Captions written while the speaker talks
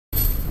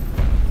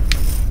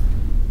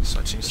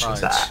switching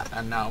sides,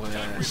 and now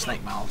we're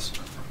snake mouths.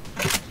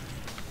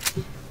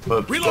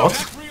 But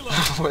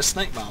what? We're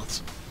snake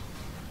mouths.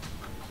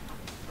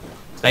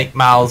 Snake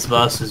mouths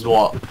versus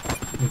what?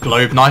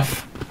 Globe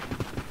knife?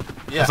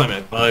 Yeah. That's not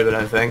even a globe, I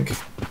don't think.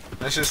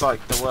 This is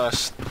like the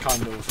worst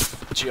kind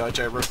of G.I.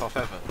 Joe ripoff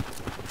ever.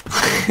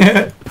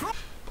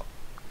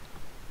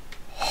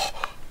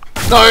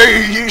 No,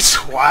 you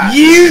twat!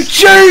 You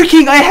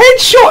joking? I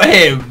headshot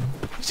him!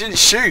 You didn't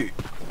shoot!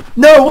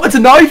 No, I wanted to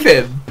knife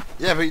him!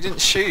 Yeah, but you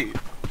didn't shoot.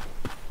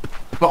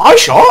 But I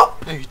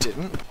shot! No, you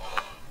didn't.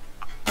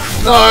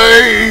 No,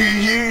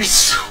 you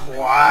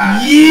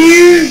twat!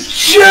 You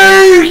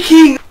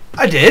joking?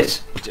 I did.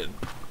 You didn't.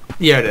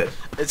 Yeah, I did.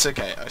 It's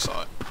okay, I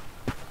saw it.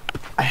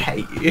 I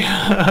hate you.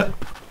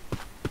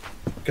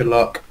 Good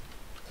luck.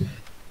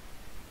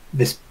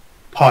 This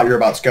part you're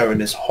about to go in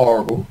is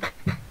horrible.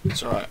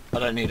 It's alright, I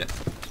don't need it.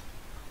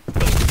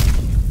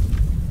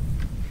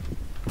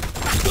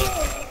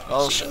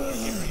 Oh shit.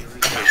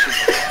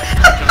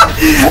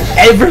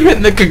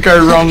 Everything that could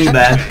go wrong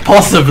there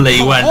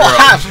possibly went What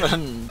wrong.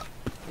 happened?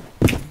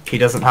 He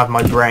doesn't have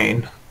my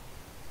brain.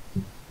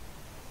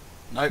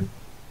 Nope.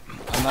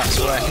 And that's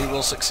where he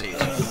will succeed.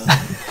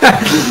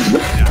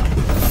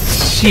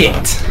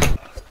 Shit.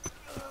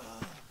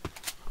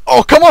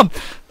 Oh, come on!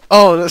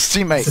 Oh, that's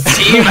teammate.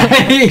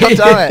 Teammate. God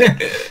damn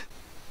it.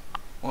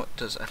 What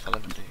does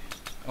F11 do?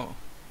 Oh.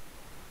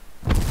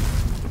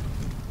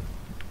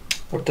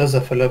 What does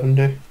F11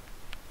 do?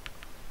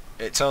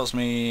 It tells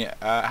me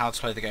how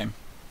to play the game.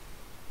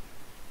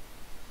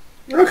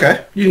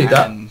 Okay, you need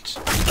that. And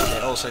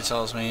it also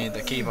tells me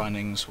the key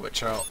bindings,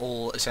 which are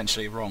all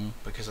essentially wrong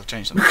because I've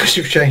changed them. Because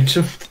you've changed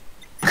them.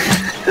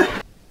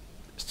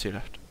 It's 2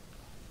 left.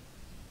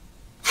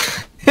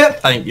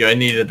 Thank you, I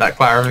needed that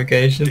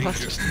clarification.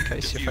 Just in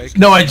case you're fake.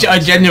 No, I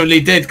genuinely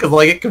did, because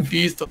I get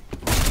confused.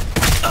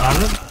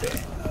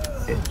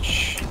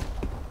 Bitch.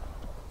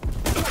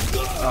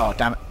 Oh,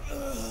 damn it.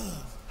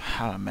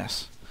 How a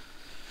mess.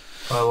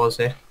 Where was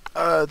he?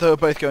 They were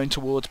both going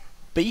towards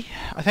B,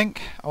 I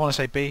think. I want to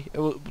say B. They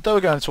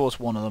were going towards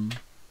one of them.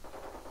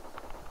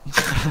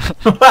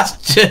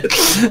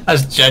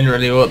 That's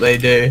generally what they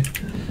do.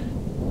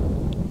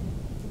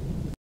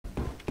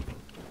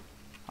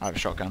 I have a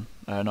shotgun.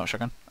 Not a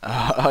shotgun.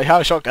 I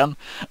have a shotgun,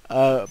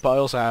 but I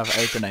also have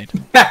a grenade.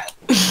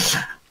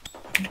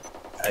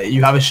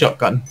 You have a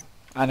shotgun.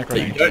 And a But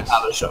you grenade. don't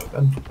have a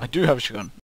shotgun. I do have a shotgun.